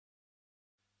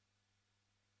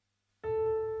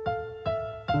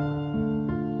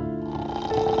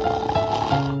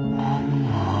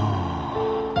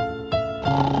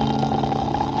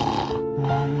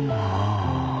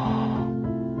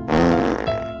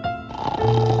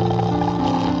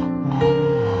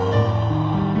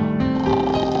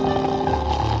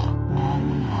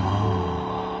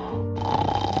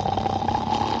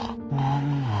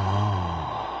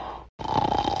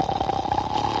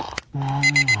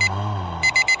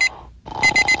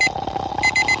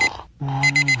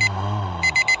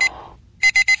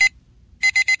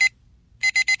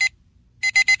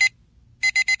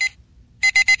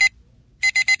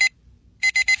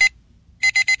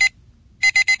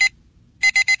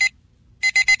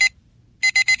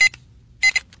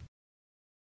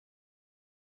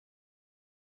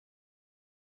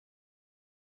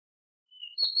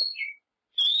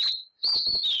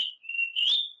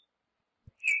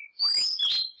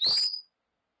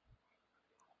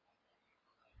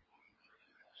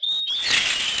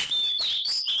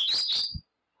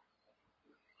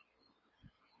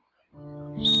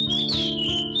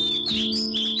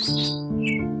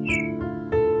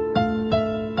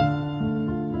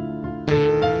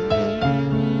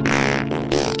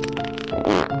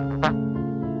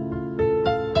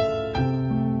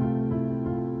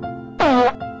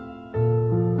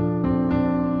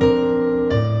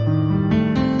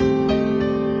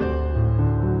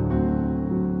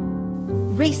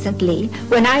recently,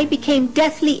 when I became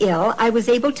deathly ill, I was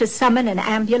able to summon an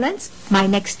ambulance, my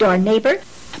next-door neighbor,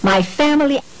 my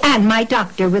family, and my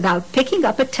doctor without picking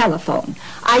up a telephone.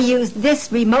 I used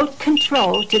this remote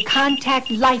control to contact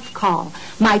LifeCall,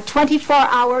 my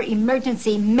 24-hour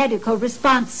emergency medical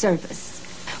response service.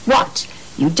 Watch.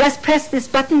 You just press this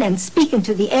button and speak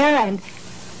into the air and...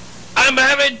 I'm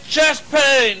having chest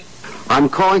pain. I'm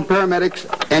calling paramedics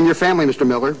and your family, Mr.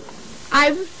 Miller.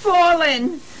 I've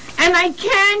fallen, and I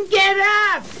can't get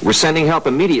up. We're sending help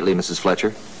immediately, Mrs.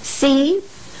 Fletcher. See?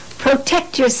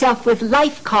 Protect yourself with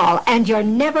LifeCall, and you're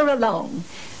never alone.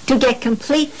 To get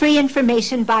complete free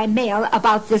information by mail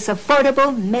about this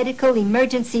affordable medical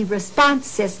emergency response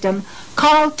system,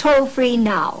 call toll-free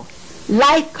now.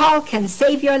 LifeCall can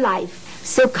save your life,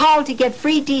 so call to get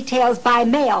free details by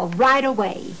mail right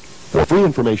away. For free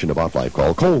information about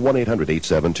LifeCall, call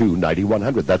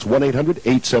 1-800-872-9100. That's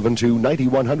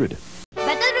 1-800-872-9100. バト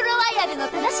ルロワイヤルの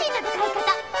正しい戦い方、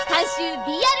監修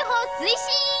BR 法推進委員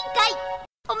会。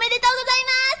おめでとうござい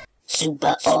ます。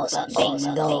 Super awesome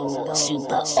bingo,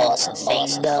 super awesome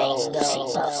bingo,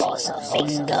 super awesome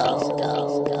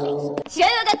bingo. 白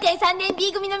岩学園3年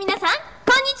B 組の皆さん、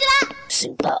こんにちは。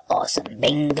 Super awesome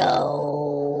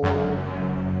bingo.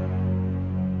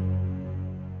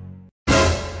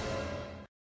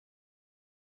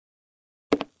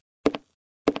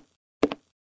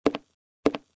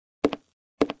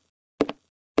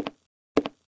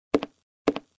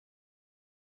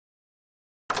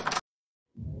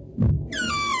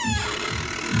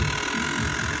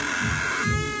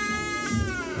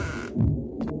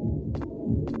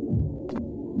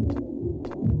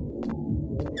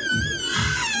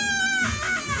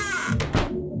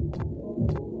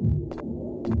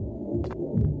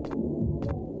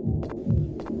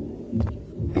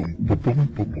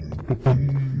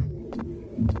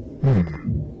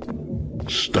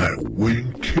 Start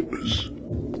weighing kippers.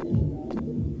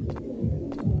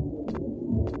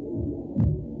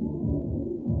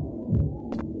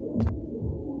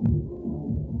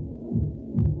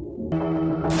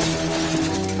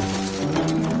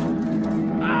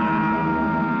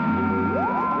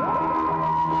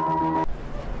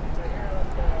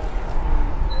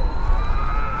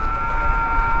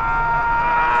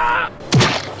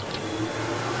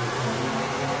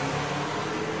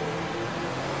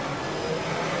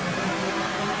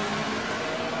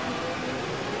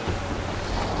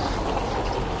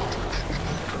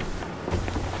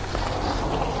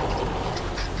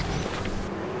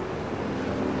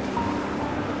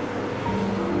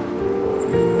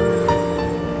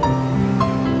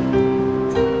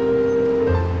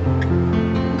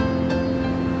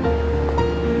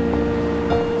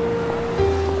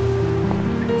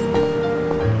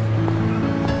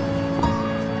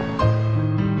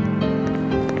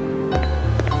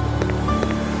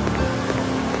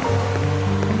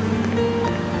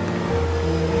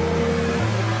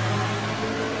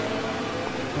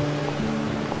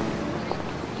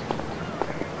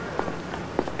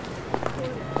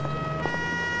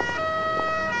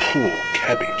 Poor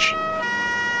cabbage.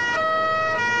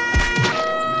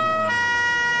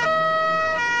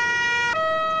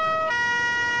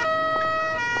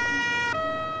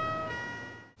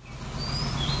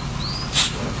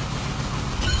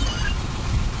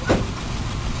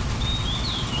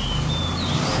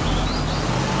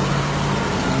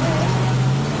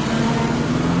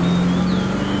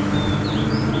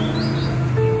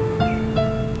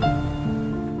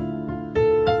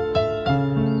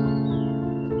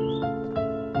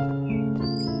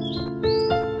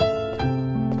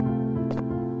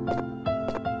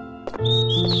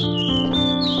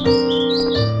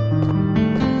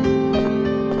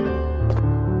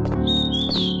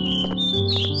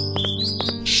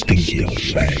 Stinky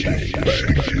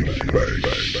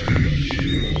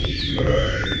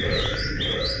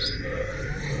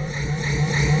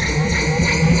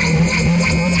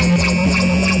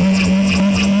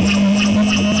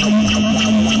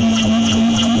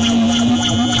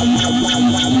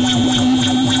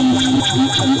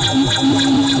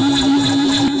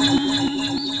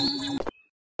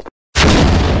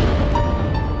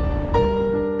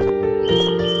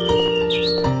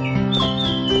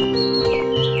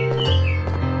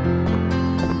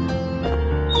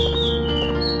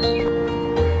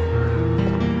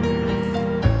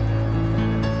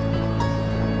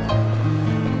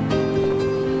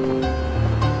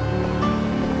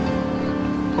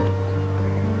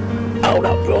Hold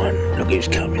up, Brian. Look who's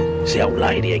coming. It's the old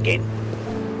lady again.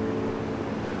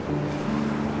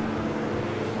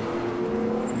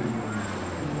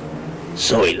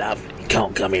 Sorry, love. You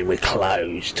can't come in. We're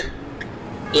closed.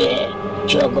 Yeah,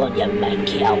 jog on your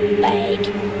monkey old bag.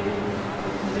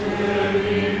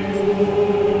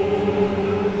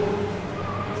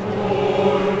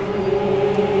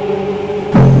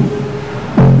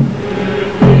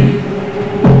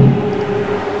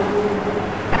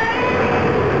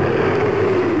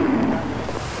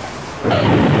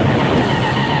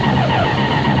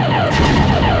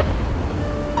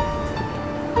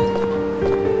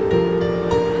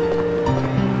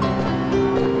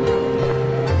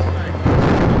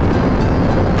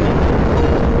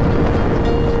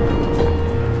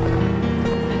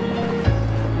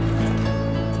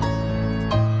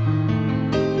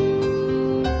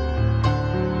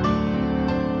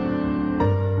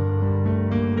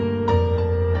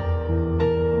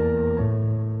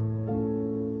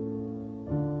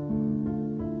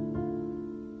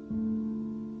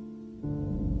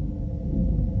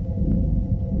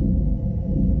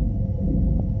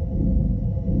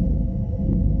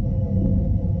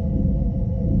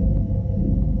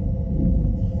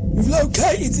 We've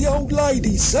located the old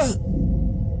lady, sir.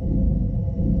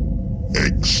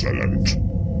 Excellent.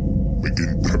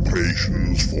 Begin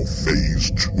preparations for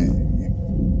phase 2.